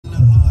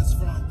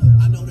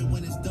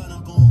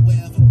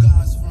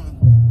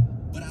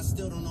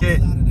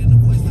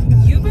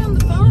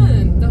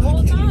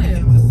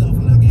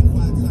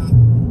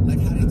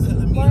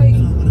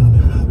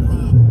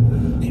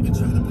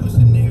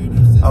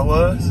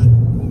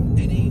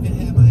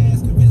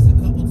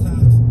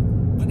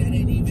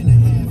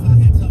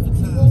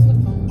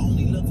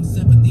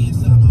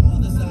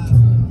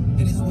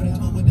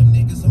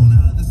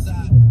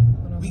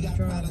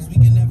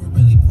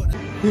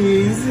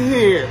He's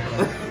here.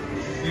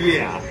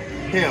 Yeah,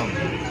 him.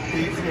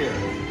 He's here.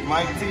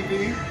 Mike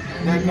TV,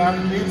 that guy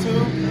from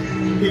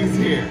YouTube, he's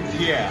here.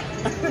 Yeah.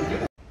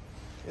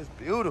 It's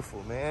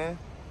beautiful, man.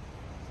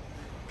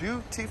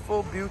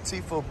 Beautiful,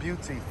 beautiful,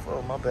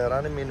 beautiful. My bad,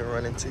 I didn't mean to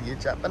run into you.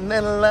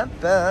 Japanella.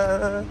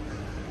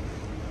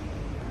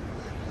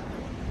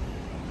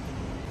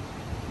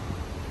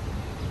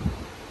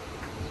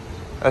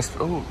 That's,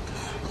 ooh,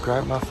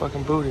 grab my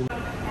fucking booty.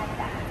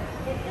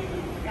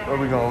 Where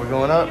we going? We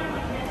going up?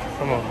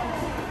 Come on.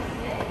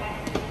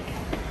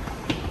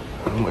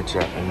 I'm a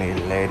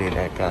Japanese lady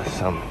that got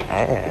some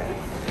ass.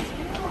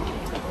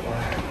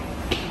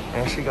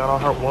 And she got all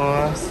her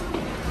ones.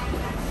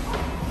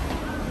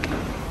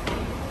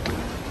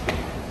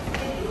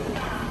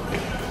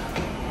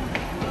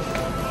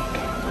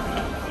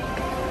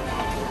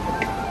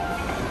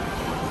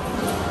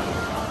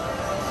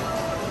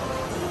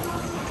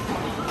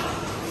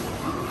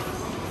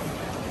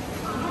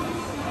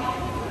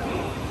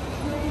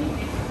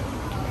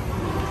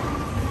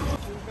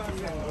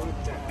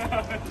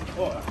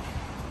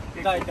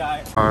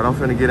 Alright, I'm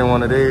finna get in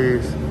one of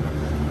these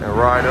and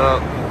ride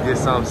up, get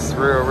something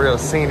real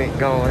scenic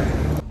going.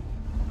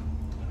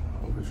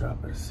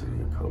 Overdrop of the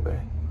city of Kobe.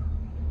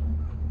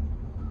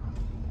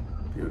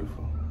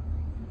 Beautiful.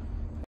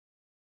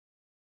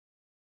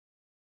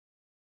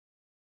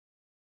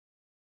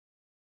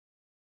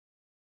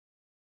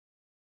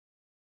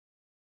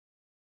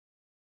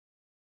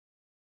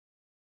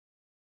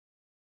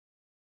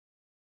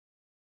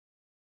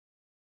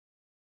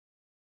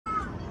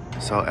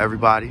 So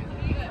everybody,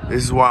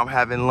 this is where I'm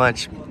having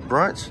lunch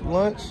brunch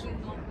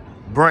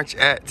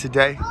at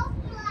today.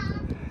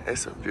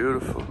 It's a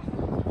beautiful,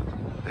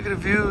 look at the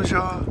views,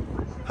 y'all.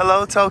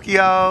 Hello,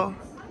 Tokyo.